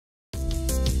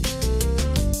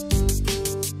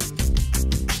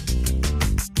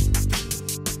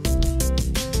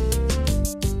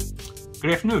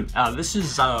Good afternoon. This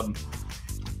is an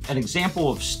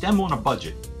example of STEM on a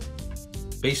budget.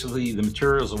 Basically, the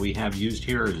materials that we have used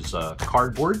here is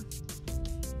cardboard,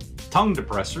 tongue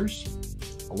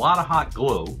depressors, a lot of hot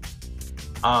glue,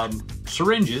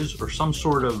 syringes or some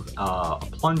sort of a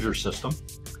plunger system,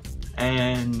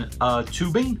 and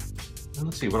tubing. And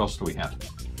let's see, what else do we have?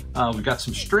 We've got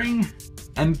some string,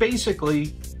 and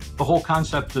basically the whole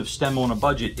concept of STEM on a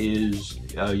budget is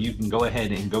you can go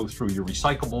ahead and go through your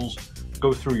recyclables,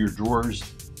 go through your drawers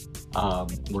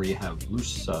where you have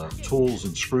loose tools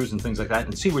and screws and things like that,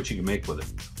 and see what you can make with it.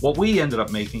 What we ended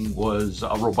up making was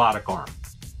a robotic arm.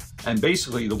 And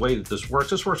basically the way that this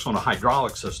works on a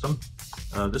hydraulic system.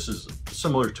 This is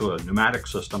similar to a pneumatic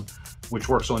system, which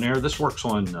works on air. This works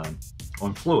on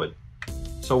fluid.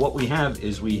 So what we have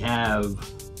is we have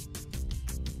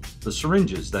the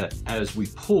syringes that as we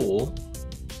pull,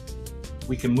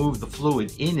 we can move the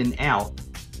fluid in and out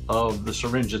of the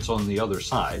syringe that's on the other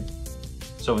side.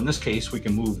 So in this case, we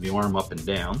can move the arm up and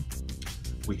down.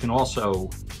 We can also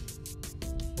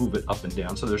move it up and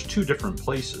down. So there's two different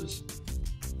places.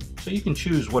 So you can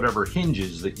choose whatever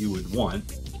hinges that you would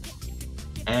want.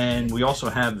 And we also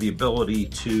have the ability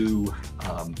to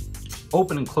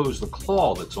open and close the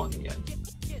claw that's on the end.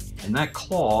 And that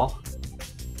claw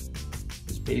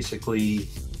is basically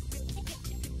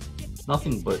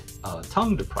nothing but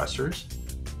tongue depressors.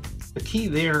 The key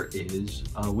there is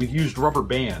we've used rubber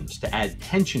bands to add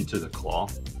tension to the claw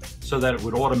so that it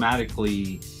would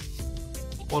automatically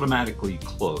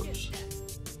close.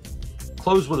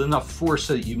 Close with enough force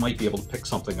so that you might be able to pick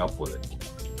something up with it.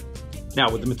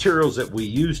 Now, with the materials that we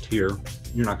used here,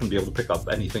 you're not going to be able to pick up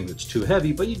anything that's too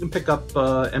heavy, but you can pick up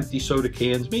empty soda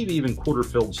cans, maybe even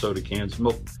quarter-filled soda cans,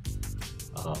 milk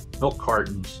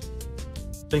cartons,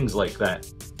 things like that.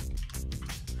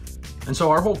 And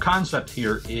so our whole concept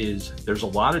here is there's a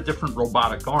lot of different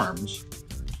robotic arms,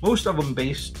 most of them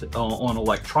based on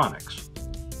electronics.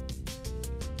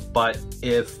 But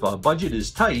if budget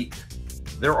is tight,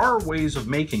 there are ways of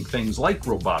making things like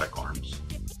robotic arms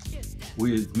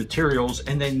with materials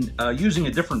and then using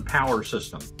a different power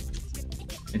system.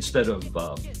 Instead of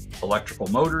electrical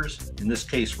motors, in this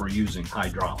case we're using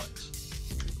hydraulics.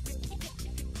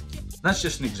 That's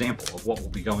just an example of what will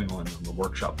be going on in the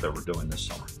workshop that we're doing this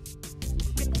summer.